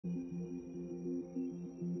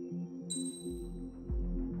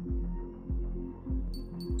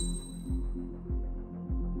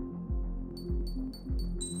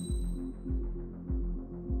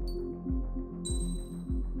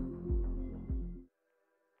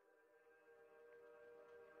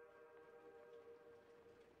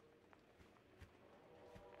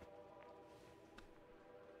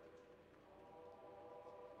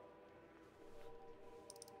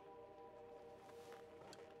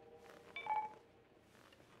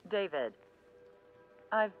David,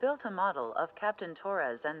 I've built a model of Captain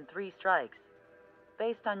Torres and 3 strikes.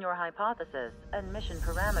 Based on your hypothesis and mission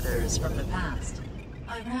parameters From the past,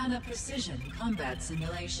 I ran a precision combat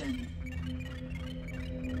simulation.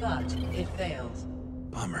 But it failed.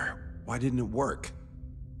 Bummer. Why didn't it work?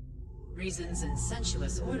 Reasons in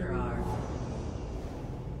sensuous order are: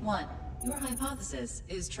 1. Your hypothesis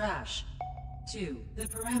is trash. 2. The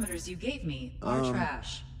parameters you gave me are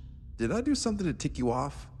trash. Did I do something to tick you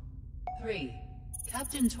off? 3.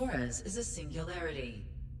 Captain Torres is a singularity.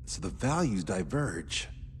 So the values diverge.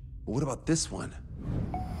 But what about this one?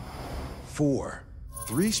 4.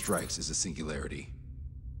 3 strikes is a singularity.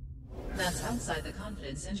 That's outside the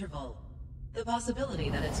confidence interval. The possibility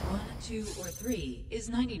that it's 1, 2, or 3 is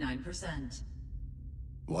 99%.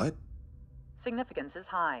 What? significance is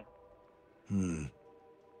high.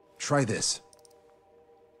 Try this.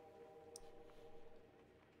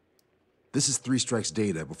 This is 3 Strike's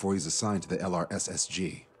data before he's assigned to the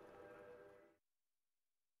LRSSG.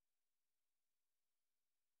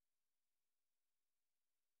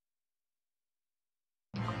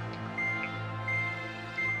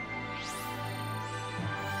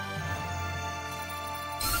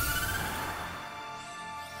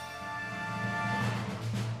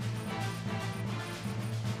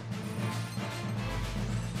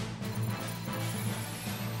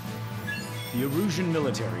 The Erusian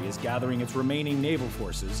military is gathering its remaining naval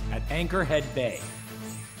forces at Anchorhead Bay.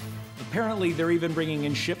 Apparently, they're even bringing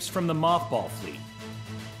in ships from the Mothball fleet.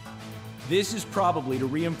 This is probably to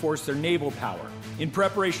reinforce their naval power in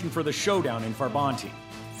preparation for the showdown in Farbanti.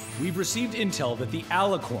 We've received intel that the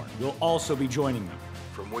Alicorn will also be joining them.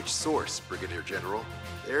 From which source, Brigadier General?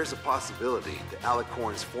 There's a possibility the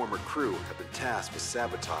Alicorn's former crew have been tasked with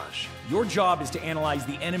sabotage. Your job is to analyze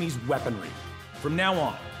the enemy's weaponry. From now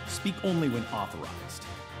on, speak only when authorized.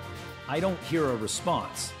 I don't hear a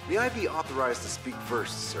response. May I be authorized to speak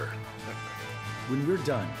first, sir? When we're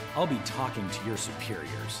done, I'll be talking to your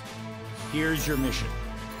superiors. Here's your mission.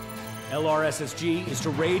 LRSSG is to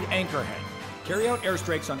raid Anchorhead, carry out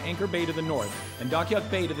airstrikes on Anchor Bay to the north and Dockyuk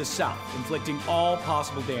Bay to the south, inflicting all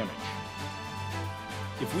possible damage.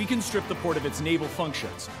 If we can strip the port of its naval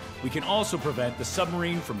functions, we can also prevent the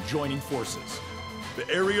submarine from joining forces. The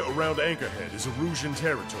area around Anchorhead is Erusian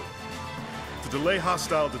territory. To delay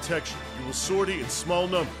hostile detection, you will sortie in small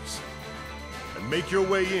numbers and make your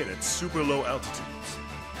way in at super low altitudes.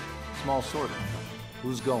 Small sortie.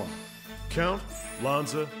 Who's going? Count,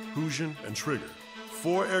 Lanza, Hujan, and Trigger.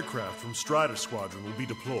 4 aircraft from Strider Squadron will be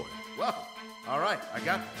deployed. Well, all right, I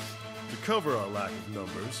got this. To cover our lack of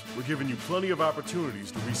numbers, we're giving you plenty of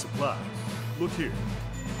opportunities to resupply. Look here,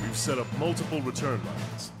 we've set up multiple return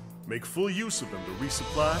lines. Make full use of them to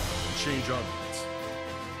resupply and change armaments.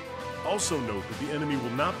 Also note that the enemy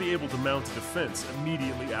will not be able to mount a defense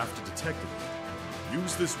immediately after detecting them.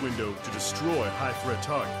 Use this window to destroy high-threat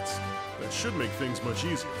targets. That should make things much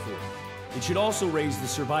easier for you. It should also raise the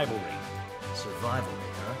survival rate. Survival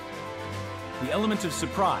rate, huh? The element of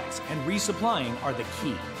surprise and resupplying are the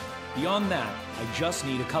key. Beyond that, I just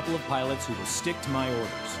need a couple of pilots who will stick to my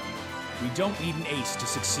orders. We don't need an ace to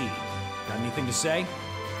succeed. Got anything to say?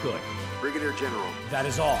 Good. Brigadier General, That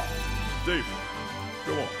is all. David,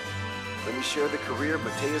 go on. let me share the career of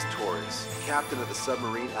Mateus Torres, captain of the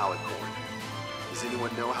submarine Alicorn. Does anyone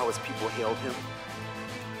know how his people hailed him?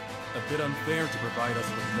 A bit unfair to provide us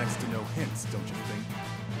with next to no hints, don't you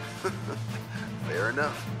think? Fair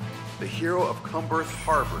enough. The hero of Cumberth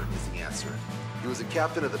Harbor is the answer. He was a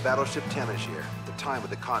captain of the battleship Tanager at the time of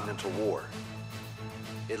the Continental War.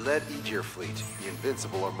 It led Aegir Fleet, the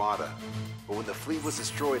invincible armada. But when the fleet was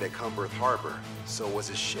destroyed at Cumberth Harbor, so was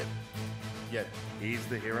his ship. Yet, he's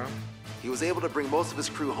the hero? He was able to bring most of his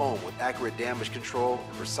crew home with accurate damage control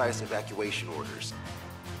and precise evacuation orders.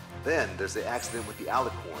 Then there's the accident with the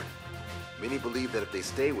Alicorn. Many believe that if they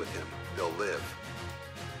stay with him, they'll live.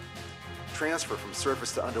 Transfer from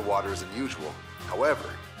surface to underwater is unusual. However,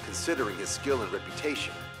 considering his skill and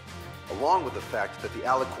reputation, along with the fact that the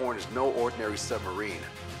Alicorn is no ordinary submarine,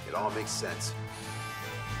 it all makes sense.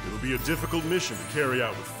 It'll be a difficult mission to carry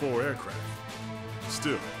out with 4 aircraft.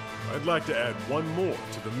 Still, I'd like to add one more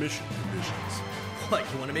to the mission conditions. What,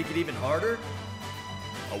 you want to make it even harder?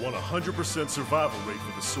 I want 100% survival rate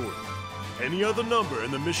for the sortie. Any other number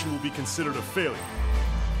and the mission will be considered a failure.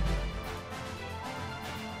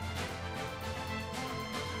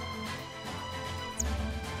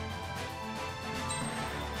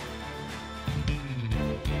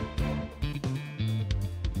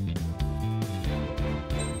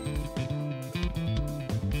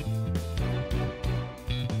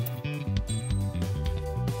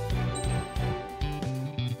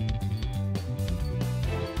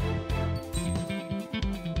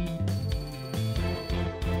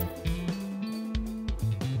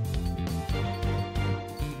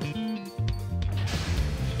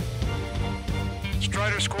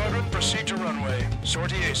 Fighter Squadron, proceed to runway.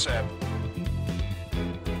 Sortie ASAP.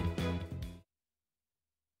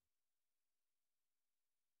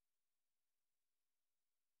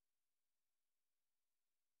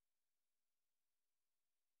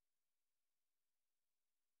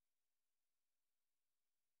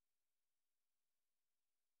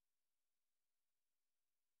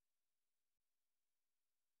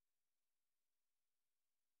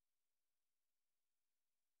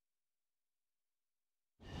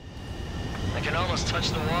 I can almost touch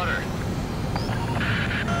the water.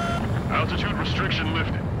 Altitude restriction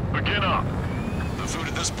lifted. Begin up. The food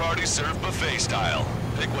at this party's served buffet style.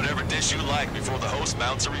 Pick whatever dish you like before the host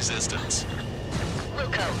mounts a resistance.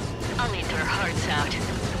 Luco, I'll eat their hearts out.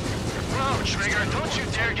 Whoa, Trigger, don't you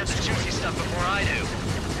dare get the juicy stuff before I do.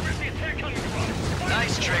 Where's the attack coming from?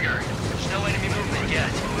 Nice, Trigger. There's no enemy movement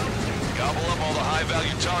yet. Gobble up all the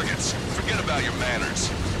high-value targets. Forget about your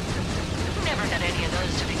manners. Never had any of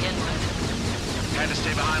those to begin with. Had to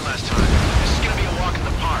stay behind last time. This is gonna be a walk in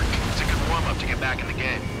the park. It's a good warm-up to get back in the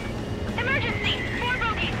game. Emergency! 4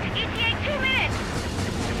 bogeys! ETA 2 minutes!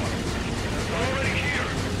 Already here.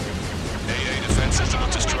 AA defense system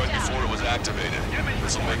was destroyed before it was activated.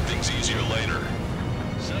 This will make things easier later.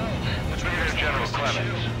 So, Trigger to General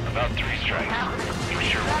Clemens. About 3 strikes. You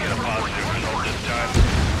sure we'll get a positive result this time?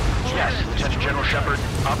 yes, Lieutenant General Shepard.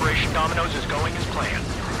 Operation Dominoes is going as planned.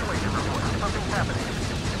 Something's happening.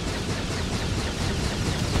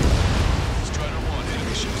 Strider 1,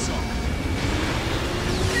 enemy ship sunk.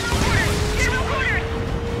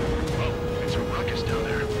 Oh, it's a ruckus down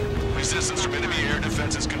there. Resistance from enemy air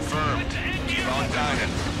defense is confirmed. Keep on dining.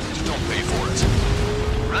 Just don't pay for it.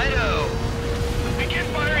 Righto! Begin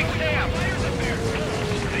firing SAM!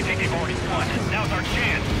 They think they've already won. Now's our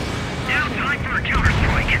chance. Now time for a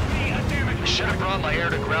counterstrike. I should have brought my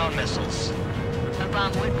air-to-ground missiles. A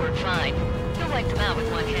bomb would work fine. You'll wipe them out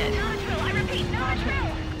with one hit. I repeat,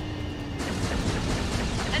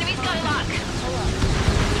 Enemy's got a lock.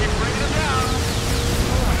 Keep bringing them down.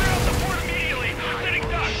 Clear out the port immediately! Sitting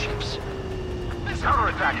duck! Ships.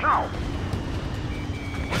 Counterattack, now!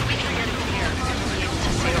 We can get in here. To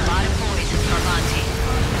save a lot of boys in Carmonti.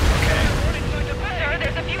 Okay. Sir,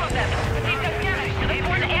 there's a few of them. They've got damage to the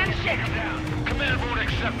port and ship. Command won't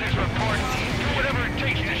accept this report. Do whatever it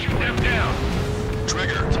takes to shoot them down.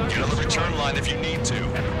 Trigger, get on the return line if you need to.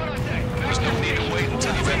 There's no need to wait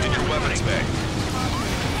until you've emptied your weapons bay.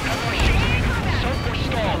 So we're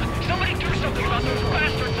stalled. Somebody do something about those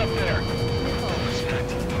bastards up there.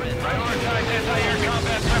 Prioritize anti-air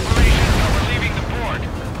combat preparations while we're leaving the port.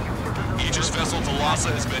 Aegis vessel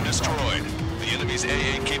Thalassa has been destroyed. The enemy's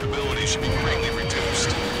AA capabilities should be greatly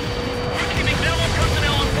reduced. We're keeping minimum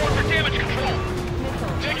personnel on board for damage control.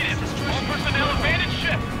 Taking it. All personnel abandoned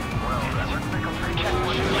ship.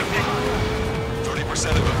 Like this.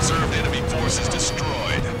 30% of observed enemy forces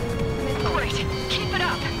destroyed. Great. Keep it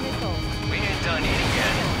up. We ain't done eating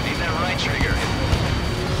yet. Ain't that right, Trigger?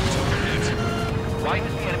 Why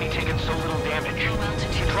is the enemy taking so little damage? You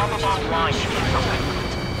drop a bomb line, you get something.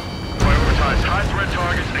 Prioritize high-threat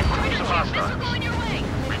targets and groups of hostiles. Missile going your way.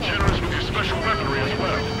 Be generous with your special weaponry as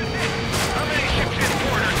well. How many ships in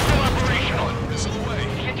port are still operational? Missile away.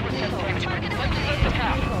 Can't you assess damage? Let's let the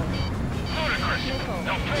path. Ludicrous.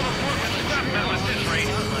 They'll fill the port with scrap metal at this rate.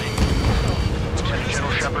 Lieutenant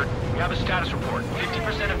General Shepard, we have a status report.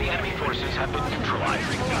 50% of the enemy forces have been neutralized.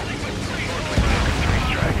 3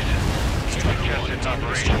 strikes. Suggested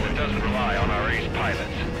operation that doesn't rely on our ace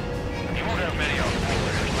pilots. You won't have many on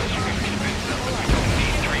board unless you can convince them that we don't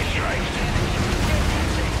need 3 strikes.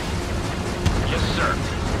 Yes, sir.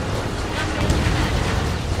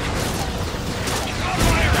 Stop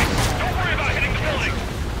firing! Don't worry about hitting the building!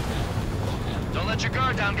 Don't let your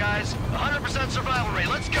guard down, guys. 100% survival rate.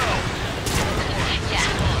 Let's go! Yeah,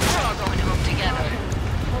 we're all going home together.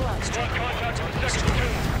 Squad contact with the second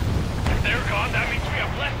platoon. If they're gone, that means we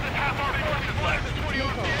have less than half our forces left. How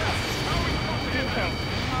are we supposed to hit them?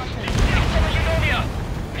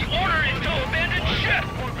 The order is to abandon ship!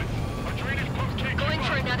 Our drainage pumps can't Going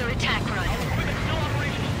for another attack run. Equipment's still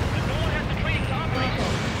operational, and no one has the training to operate.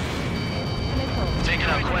 Taking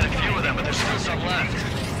out quite a few of them, but there's still some left.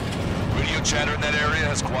 Radio chatter in that area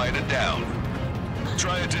has quieted down.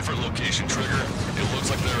 Try a different location, Trigger. It looks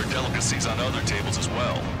like there are delicacies on other tables as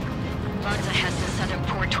well. Lanza has the southern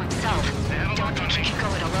port to himself. Don't think he can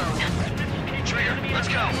go it alone. Trigger, let's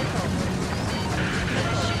go!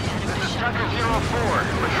 This is Tucker 04,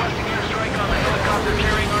 requesting airstrike on the helicopter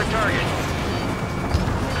carrying our target.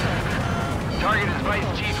 Target is Vice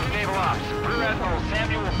Chief of Naval Ops, Rear Admiral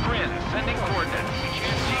Samuel Prinn, sending coordinates.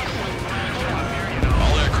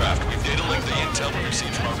 All aircraft, we've data linked the intel we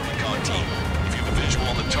received from our recon team. If you get the visual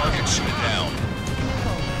on the target, shoot it down.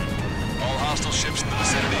 All hostile ships in the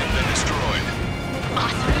vicinity have been destroyed.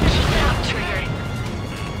 Awesome. Keep it up, Trigger.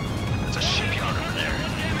 There's a shipyard over there.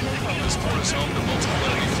 This port is home to multiple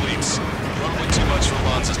enemy fleets. Probably too much for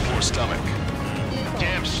Lanza's poor stomach.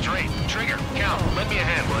 Damn straight. Trigger, Cal, lend me a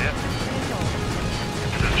hand, will ya?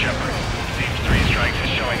 This is Shepard. Team 3 Strikes is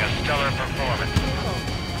showing a stellar performance.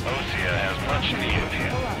 Osea has much need of him.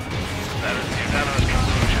 That is the unanimous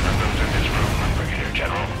conclusion of those in this room, Brigadier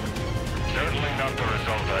General. Certainly not the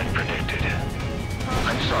result I predicted.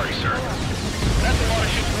 I'm sorry, sir. That's a lot of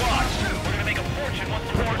ships lost. We're gonna make a fortune once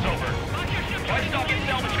the war's over. Try stopping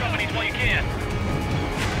salvage companies while you can.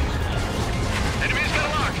 Enemy's got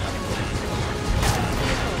a lock.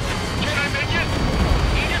 Can I make it?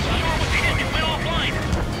 Aegis shore was hit and went offline.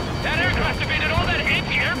 That aircraft evaded all that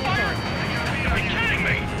anti-air fire? You're kidding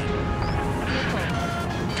me!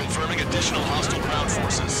 Confirming additional hostile ground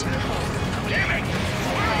forces. Damn it!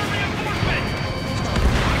 Where are reinforcements?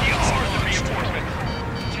 Yeah, ours are reinforcements.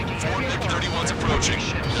 Four MiG-31s approaching.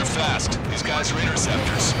 They're fast. These guys are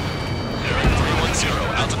interceptors. They're at 310,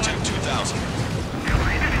 altitude 2,000.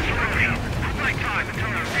 Right time until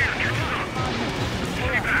our air catches up.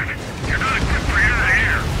 Stay back. You're not equipped for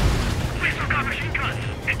air-to-air. Please look out machine guns.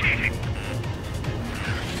 Engaging.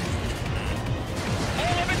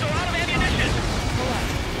 All weapons are out of ammunition.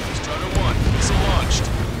 Strider 1, missile launched.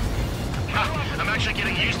 Ha! I'm actually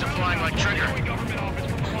getting used to flying like Trigger.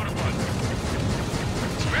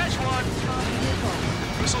 Scratch one.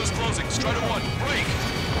 Missile is closing. Strider 1, break.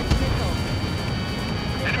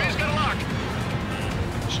 Enemy's got a lock.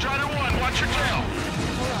 Strider 1, watch your tail.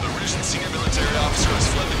 The recent senior military officer has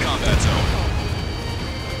fled the combat zone.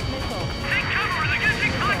 Take cover. They're gonna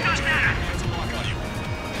take contact at us.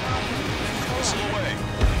 Missile away.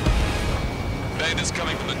 Bandits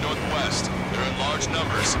coming from the northwest. They're in large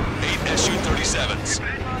numbers. 8 Su-37s.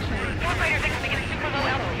 Warfighters incoming at a super low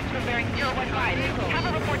altitude from bearing 015. Have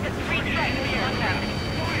a report that 3 strikes in the air left.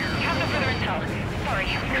 Have no further intel. Sorry,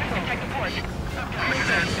 we couldn't detect the port.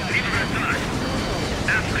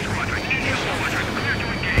 Alpha Squadron, Eagle Squadron, clear to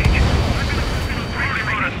engage. Really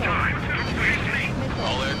bonus time.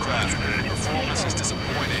 All aircraft. Performance is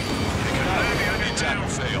disappointing. They cannot. The attack will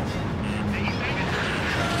fail.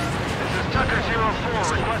 This is Tucker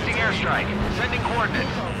 04 requesting airstrike. Sending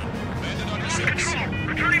coordinates. Bandit under 6.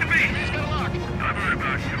 Returning to base. He's got a lock. I've heard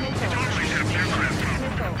about you. It's always have aircraft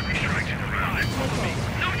problems. Three strikes in a row.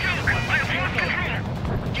 No joke. I have lost control.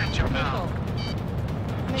 Catch him now.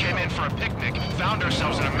 Came in for a picnic. Found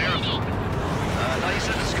ourselves in a marathon. I thought you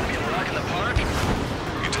said this was going to be a walk in the park?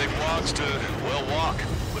 You take walks to, well, walk.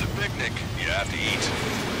 With a picnic, you have to eat.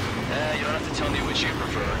 You don't have to tell me which you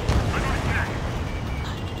prefer.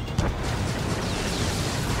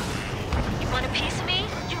 You want a piece of me?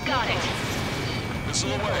 You got it.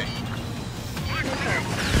 Missile away.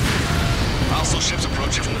 Hostile ships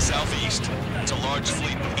approaching from the southeast. It's a large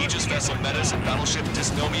fleet with Aegis vessel Metas and battleship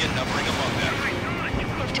Dysnomia numbering among them.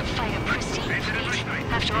 To fight a pristine fleet.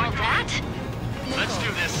 After all that? Let's do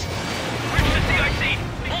this. Reach the CIC.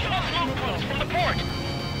 Multiple smoke plumes from the port.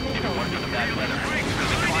 If it weren't for the bad weather,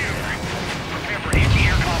 Prepare for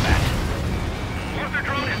anti-air combat. Arthur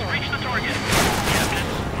drone has reached the target. Captain,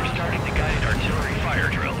 we're starting the guided artillery fire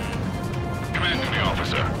drill. Command to the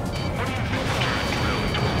officer. What do you think will turn a drill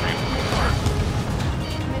into a real war?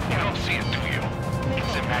 You don't see it, do you?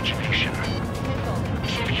 It's imagination.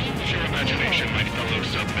 So use your imagination, my fellow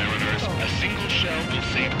submariners. A single shell will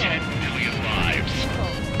save 10 million lives.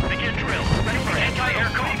 Begin drill. Ready for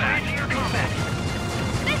anti-air combat.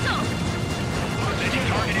 Missile! Sending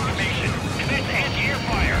target information. Commence anti-air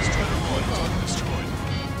fire. Strider 1 target destroyed.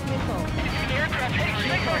 The aircraft heading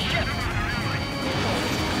straight for our ship.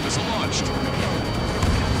 Missile launched.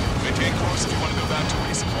 Maintain course if you want to go back to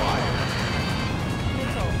resupply.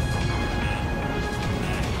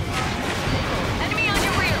 Enemy on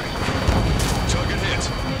your rear! Target hit.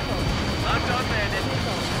 Locked on bandit.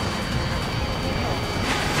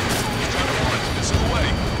 Strider 1, missile away.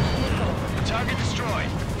 Target destroyed.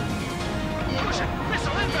 Push it.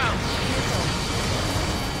 Missile inbound.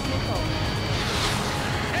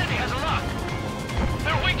 Enemy has a lock.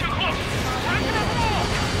 They're way too close. We're into that wall.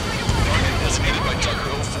 Target designated by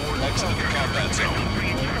Tucker 04 exited the combat zone.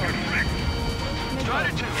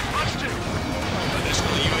 Strider 2, Fox 2.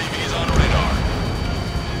 Additional UAVs on radar.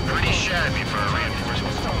 Pretty shabby for a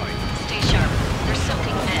reinforcement. Stay sharp. There's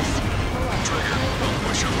something amiss. Trigger, don't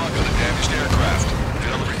push your luck on a damaged aircraft.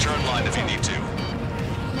 Get on the return line if you need to.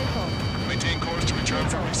 Maintain course to return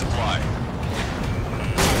for resupply.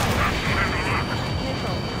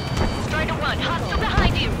 Strider 1, hostile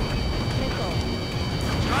behind you!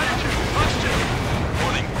 Strider 2, Fox 2.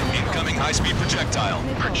 high-speed projectile.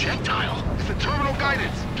 Projectile? It's the terminal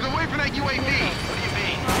guidance. Get away from that UAV. What do you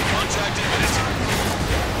mean? Contact imminent.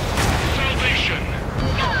 Salvation!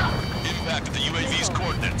 Impact at the UAV's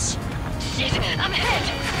coordinates. Shit, I'm hit!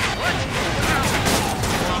 What?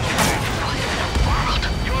 We're on the way. What in the world?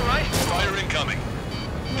 You alright? Fire incoming.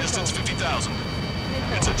 Distance 50,000.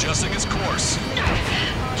 It's adjusting its course.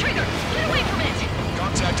 Trigger, get away from it!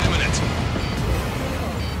 Contact imminent.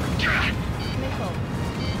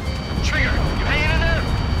 Trigger, you hanging in there?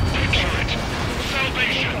 Picture it!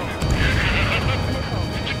 Salvation!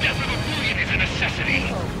 The death of a million is a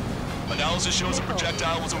necessity! Analysis shows the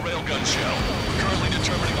projectile was a railgun shell. We're currently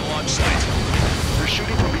determining the launch site. They're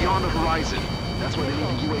shooting from beyond the horizon. That's why they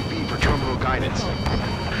need the UAV for terminal guidance.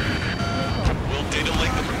 We'll data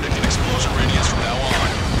link the predicted explosion radius from now on.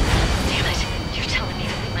 Damn it, you're telling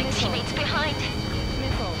me to leave my teammates behind?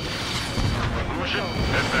 Illusion,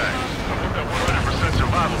 head back. I've got 100%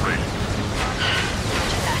 survival rate. Roger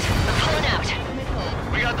that. I'm pulling out.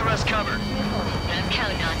 We got the rest covered. I'm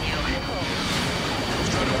counting on you.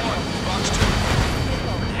 Strider 1, Box 2.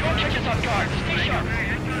 You won't catch us off guard. Stay sharp.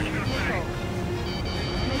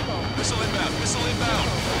 Missile inbound, missile inbound.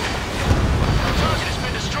 Our target has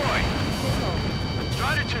been destroyed.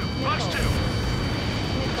 Strider 2, Box 2.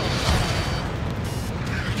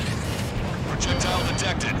 Projectile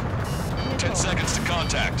detected. 10 seconds to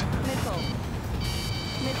contact.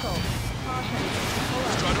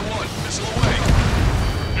 Strider 1, missile away.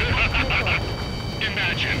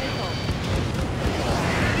 Imagine.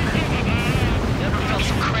 Never felt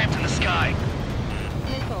so cramped in the sky.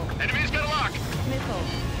 Enemy's got a lock.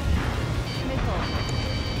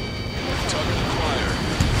 Target acquired.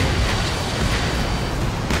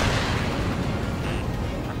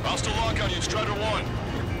 Hostile lock on you, Strider 1.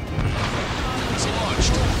 Missile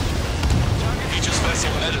launched. Aegis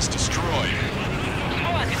vessel Metis destroyed.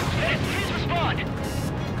 Respond. Please respond.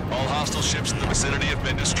 All hostile ships in the vicinity have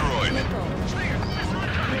been destroyed.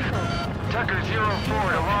 Tucker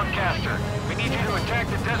 04 to Lancaster. We need you to attack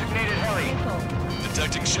the designated heli.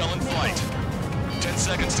 Detecting shell in flight. 10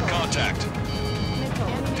 seconds to contact.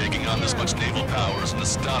 Taking on this much naval power is an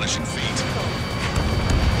astonishing feat.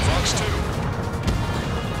 Fox 2.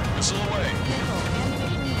 Missile away.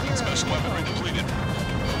 Special weaponry depleted. 1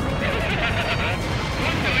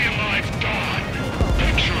 million lives gone.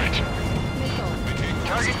 Picture it.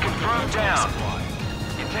 Target confirmed down.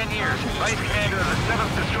 In 10 years, Vice Commander of the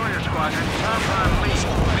 7th Destroyer Squadron, Tom Von Lee,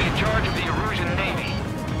 will be in charge of the Erusian Navy.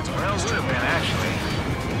 Well, would have been, actually.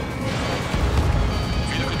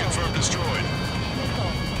 Vehicle confirmed destroyed.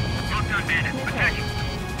 Lockdown bandit. Attacking.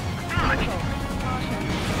 Dodge.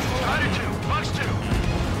 Strider 2, Box 2.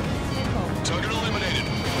 Target eliminated.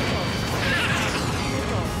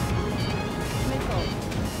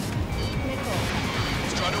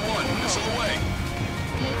 Strider 1, missile away.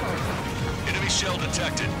 Enemy shell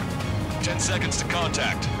detected. 10 seconds to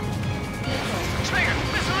contact. Trigger,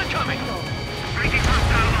 missile incoming. Breaking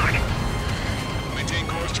hostile lock. Maintain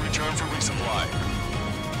course to return for resupply.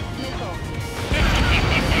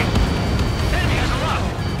 Enemy has a lock.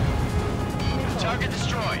 Target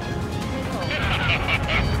destroyed.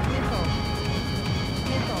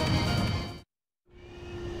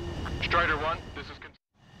 Strider 1, this is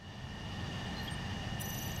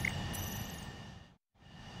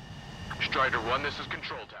Strider 1, this is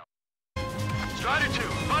Control Tower. Strider 2,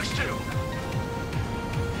 Box 2.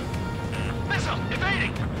 Missile,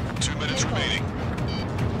 evading. 2 minutes remaining.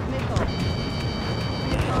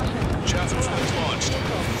 Chaff and flames launched.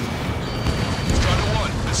 Strider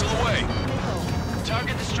 1, missile away.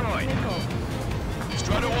 Target destroyed.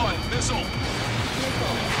 Strider 1, missile.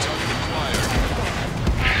 Target acquired.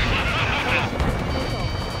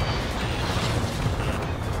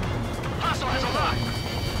 Hostile has a lock.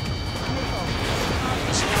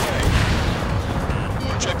 Missile away.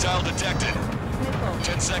 Projectile detected.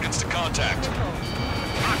 10 seconds to contact.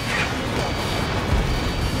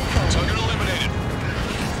 Target eliminated.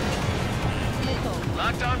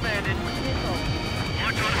 Locked on bandit.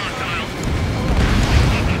 Marked on hostile.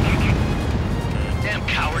 Damn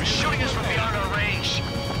coward, shooting us from beyond our range.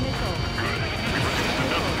 Good. We've reduced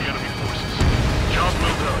enough of the enemy forces. Job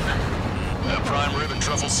well done. That prime rib and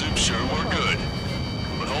truffle soup sure were good.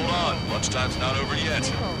 But hold on, lunchtime's not over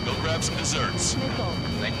yet. Go grab some desserts.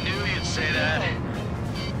 I knew you'd say that.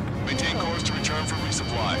 Maintain course to return for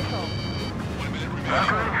resupply. 1 minute remaining.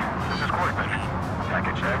 This is Quitman.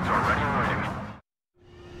 Package eggs are ready and waiting.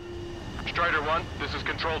 Strider 1, this is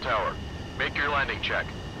Control Tower. Make your landing check.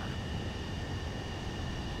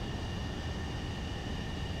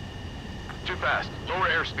 Too fast. Lower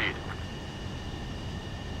airspeed.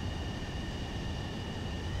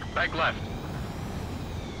 Bank left.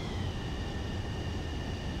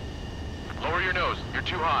 Lower your nose. You're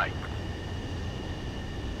too high.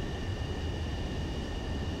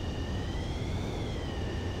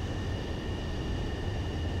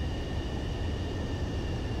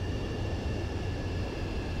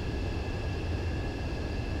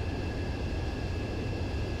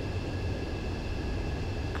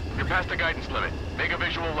 You're past the guidance limit. Make a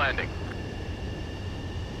visual landing.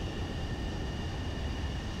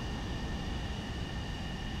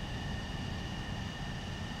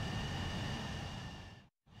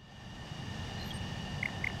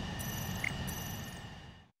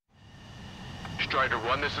 Strider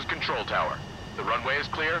 1, this is Control Tower. The runway is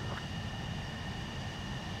clear.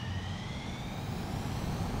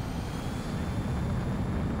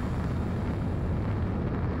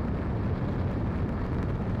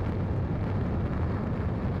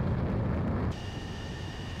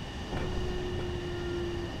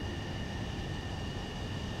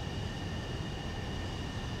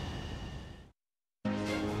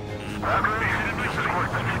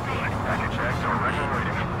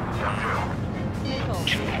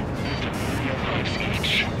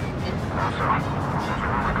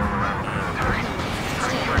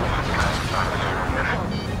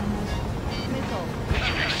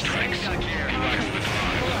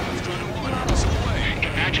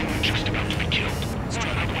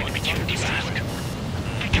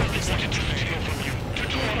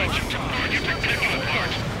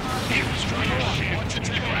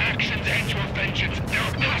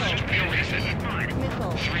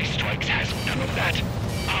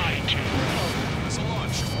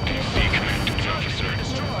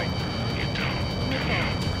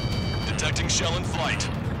 Detecting shell in flight.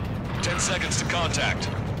 10 seconds to contact.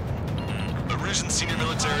 A risen senior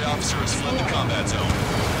military officer has fled the combat zone.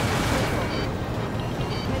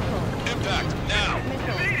 Impact, now!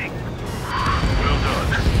 Well done.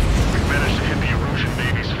 We've managed to hit the Erusian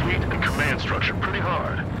Navy's fleet and command structure pretty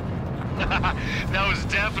hard. That was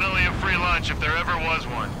definitely a free lunch if there ever was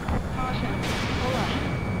one.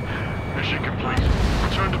 Mission complete.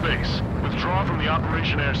 Return to base. Withdraw from the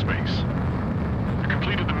operation airspace. You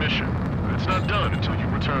completed the mission, but it's not done until you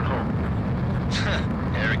return home.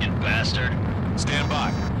 Arrogant bastard. Stand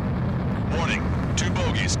by. Warning, 2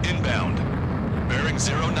 bogies inbound. Bearing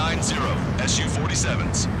 090,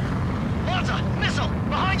 SU-47s. Lanza! Missile!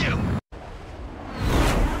 Behind you!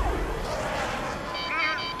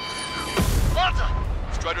 Lanza!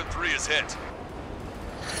 Strider 3 is hit.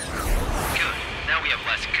 Good. Now we have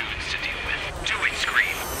less goons to deal with. Do it,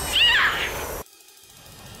 Scream.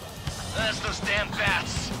 That's those damn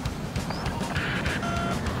bats.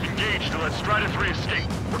 Engage to let Strider 3 escape.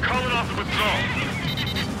 We're calling off the withdrawal.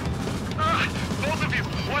 Both of you,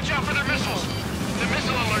 watch out for their missiles. The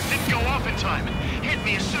missile alert didn't go off in time. It hit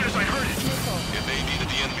me as soon as I heard it. It may be that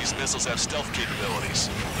the enemy's missiles have stealth capabilities.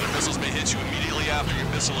 Their missiles may hit you immediately after your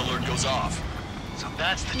missile alert goes off. So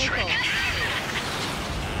that's the trick.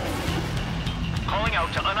 Calling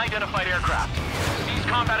out to unidentified aircraft. Seize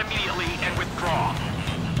combat immediately and withdraw.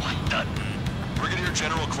 What the? Brigadier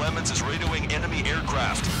General Clemens is radioing enemy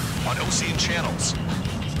aircraft on Ocean channels.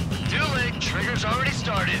 Too late. Trigger's already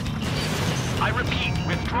started. I repeat,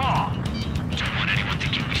 withdraw. Don't want anyone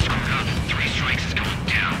thinking we screwed up. 3 strikes is going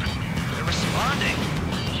down. They're responding.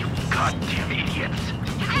 You goddamn idiots.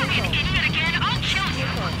 You call me an idiot again, I'll kill you.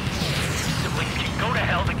 Siblings can go to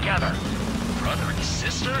hell together. Brother and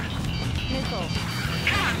sister?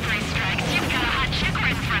 Come on, 3 strikes. You've got a hot chick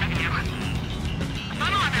right in front of you.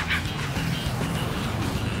 I'm on him.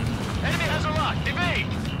 Enemy has a lock. Evade.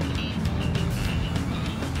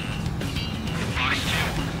 Box 2.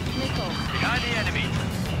 Behind the enemy.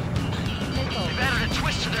 They've added a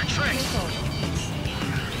twist to their tricks.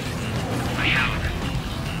 I have her.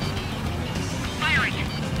 Firing.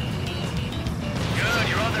 Good,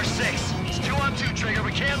 you're on their 6. It's 2 on 2, Trigger.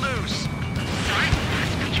 We can't lose. Sorry?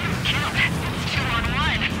 You killed it. It's 2 on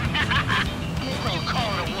 1. What are you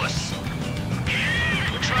calling a wuss?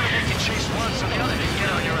 We're trying to make you chase one so the other can get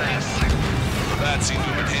on your ass. The bats seem to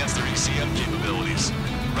have enhanced their ECM capabilities.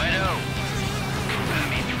 Righto. That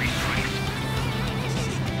means 3 strikes.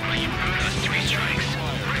 Well, you ruined us 3 strikes.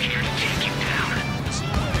 We're here to take you down.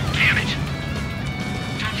 Damn it!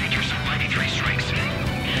 Don't think you're so mighty, 3 strikes.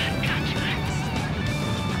 Gotcha.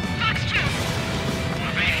 Fox 2.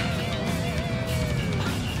 Evading.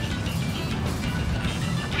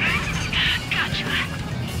 Gotcha.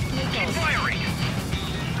 Keep firing.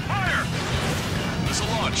 Fire! Missile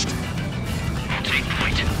launched. I'll take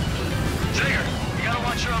point.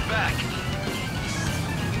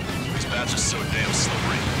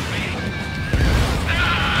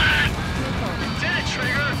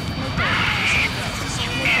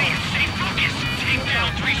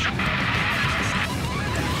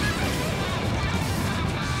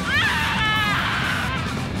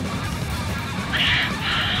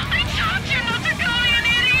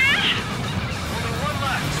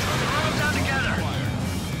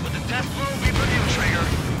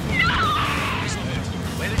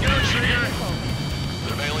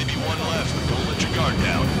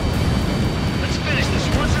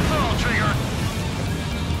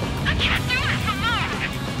 can't do this alone.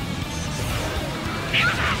 You're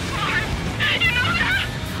not smart. You know that?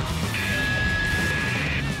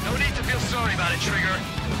 No need to feel sorry about it, Trigger.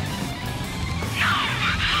 No,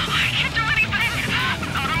 I can't do anything.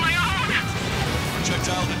 Not on my own.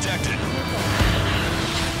 Projectile detected.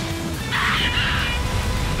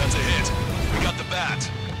 That's a hit. We got the bat.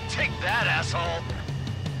 Take that, asshole.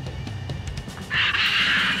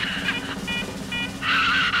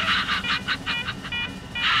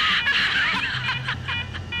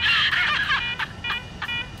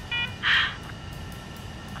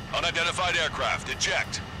 Unidentified aircraft,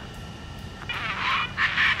 eject.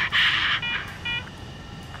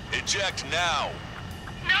 Eject now.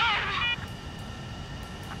 No!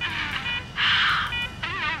 I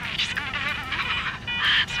know we're just going to have a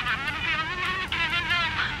moment, so I'm going to be all alone again, and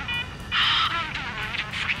I've been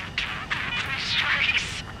waiting for you to do 3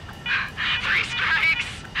 strikes. 3 strikes!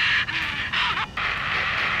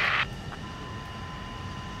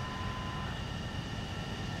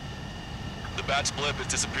 The bat's blip has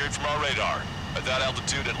disappeared from our radar. At that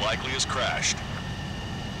altitude, it likely has crashed.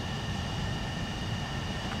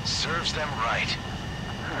 Serves them right.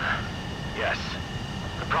 Yes.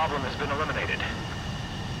 The problem has been eliminated.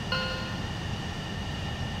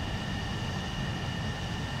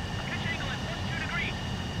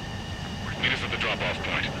 Meet us at the drop-off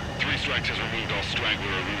point. 3 strikes has removed all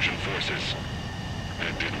straggler illusion forces.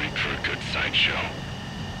 That did make for a good sideshow.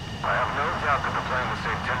 I have no doubt that the plan to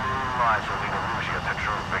save 10 million lives will lead Illusia to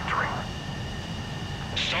true victory.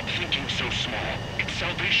 Stop thinking so small. It's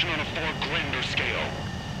salvation on a far grander scale.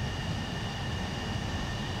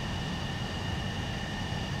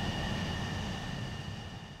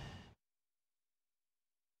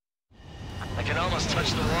 I can almost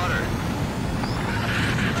touch the water.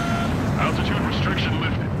 Altitude restriction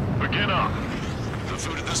lifted. Begin up. The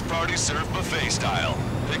food at this party served buffet style.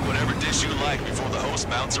 Pick whatever dish you like before the host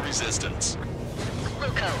mounts a resistance.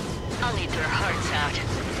 Luco, I'll eat their hearts out.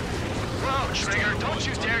 Whoa, Trigger, don't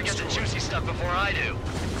you dare get the juicy stuff before I do.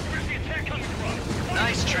 Where's the attack coming from?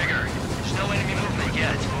 Nice, Trigger. There's no enemy movement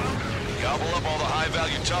yet. Gobble up all the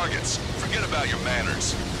high-value targets. Forget about your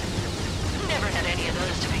manners. Never had any of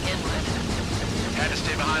those to begin with. Had to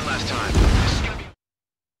stay behind last time. This is gonna be...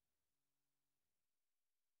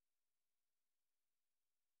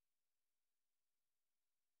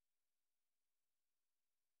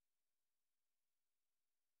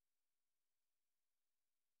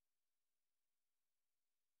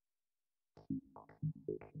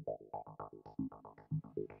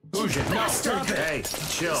 Fusion, no, stop it! Hey,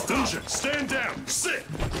 chill. Fusion, stand down. Sit.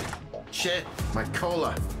 Shit, my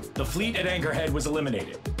cola. The fleet at Anchorhead was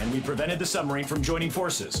eliminated, and we prevented the submarine from joining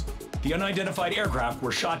forces. The unidentified aircraft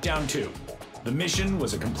were shot down too. The mission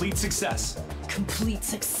was a complete success. Complete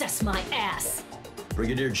success, my ass.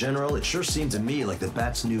 Brigadier General, it sure seemed to me like the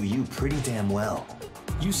bats knew you pretty damn well.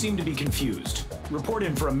 You seem to be confused. Report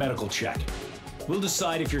in for a medical check. We'll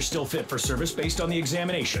decide if you're still fit for service based on the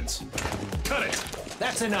examinations. Cut it.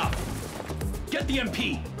 That's enough. Get the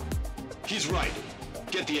MP. He's right.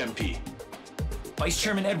 Get the MP. Vice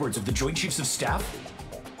Chairman Edwards of the Joint Chiefs of Staff?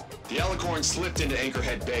 The Alicorn slipped into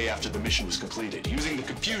Anchorhead Bay after the mission was completed, using the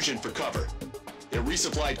confusion for cover. They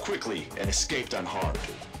resupplied quickly and escaped unharmed.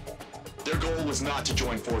 Their goal was not to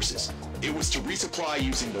join forces. It was to resupply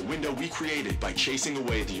using the window we created by chasing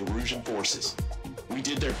away the Erusian forces. We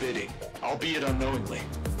did their bidding, albeit unknowingly.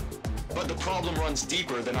 But the problem runs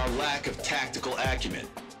deeper than our lack of tactical acumen.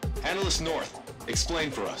 Analyst North,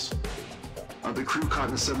 explain for us. Of the crew caught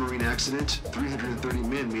in the submarine accident, 330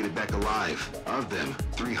 men made it back alive. Of them,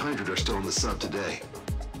 300 are still in the sub today.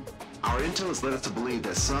 Our intel has led us to believe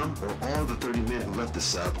that some or all of the 30 men who left the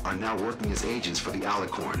sub are now working as agents for the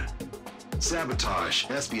Alicorn. Sabotage,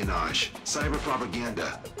 espionage, cyber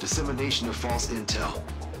propaganda, dissemination of false intel.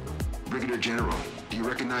 Brigadier General, do you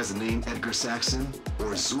recognize the name Edgar Saxon,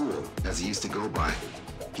 or Zool, as he used to go by?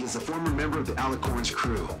 He is a former member of the Alicorn's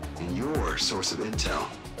crew, and your source of intel.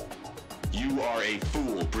 You are a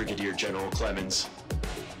fool, Brigadier General Clemens.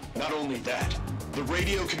 Not only that, the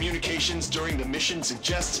radio communications during the mission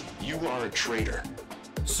suggest you are a traitor.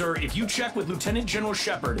 Sir, if you check with Lieutenant General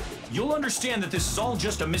Shepard, you'll understand that this is all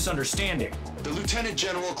just a misunderstanding. The Lieutenant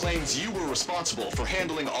General claims you were responsible for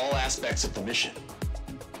handling all aspects of the mission.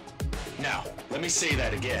 Now, let me say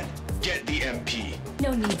that again. Get the MP.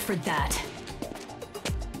 No need for that.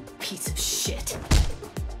 Piece of shit.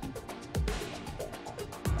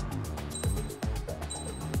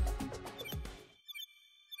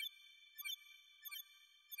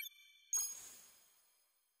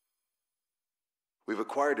 We've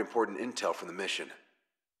acquired important intel from the mission.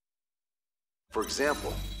 For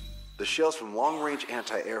example, The shells from long-range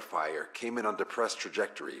anti-air fire came in on depressed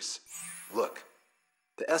trajectories. Look,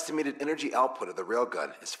 the estimated energy output of the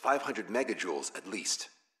railgun is 500 megajoules at least.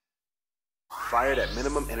 Fired at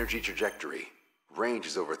minimum energy trajectory, range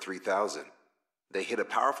is over 3,000. They hit a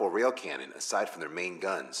powerful rail cannon aside from their main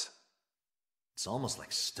guns. It's almost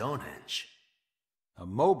like Stonehenge. A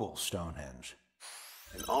mobile Stonehenge.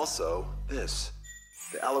 And also, this.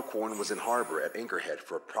 The Alicorn was in harbor at Anchorhead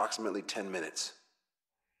for approximately 10 minutes.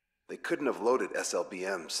 They couldn't have loaded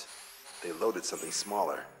SLBMs. They loaded something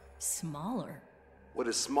smaller. Smaller? What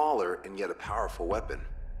is smaller and yet a powerful weapon?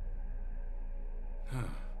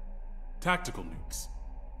 Tactical nukes.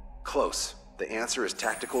 Close. The answer is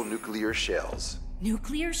tactical nuclear shells.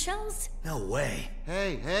 Nuclear shells? No way.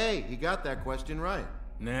 Hey, he got that question right.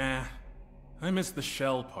 Nah, I missed the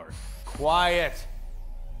shell part. Quiet.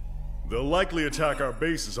 They'll likely attack our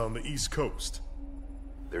bases on the East Coast.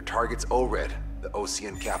 Their target's ORED, the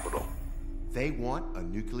Ocean capital. They want a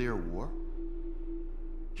nuclear war?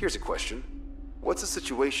 Here's a question. What's a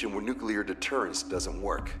situation where nuclear deterrence doesn't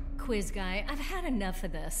work? Quiz guy, I've had enough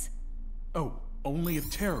of this. Oh, only if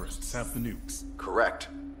terrorists have the nukes. Correct.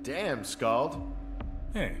 Damn, Scald.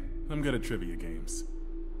 Hey, I'm good at trivia games.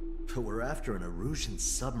 But we're after an Erusian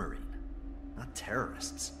submarine, not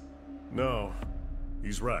terrorists. No,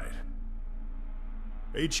 he's right.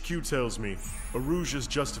 HQ tells me Erusia's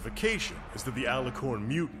justification is that the Alicorn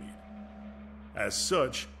mutinied. As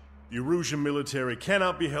such, the Erusian military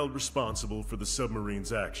cannot be held responsible for the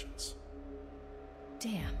submarine's actions.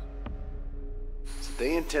 Damn. So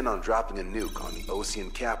they intend on dropping a nuke on the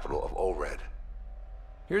Ocean capital of ORED.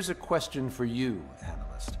 Here's a question for you,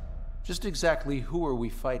 analyst. Just exactly who are we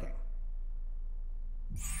fighting?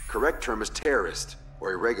 Correct term is terrorist,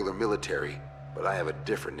 or irregular military, but I have a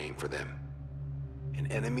different name for them. An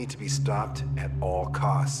enemy to be stopped at all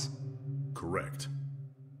costs. Correct.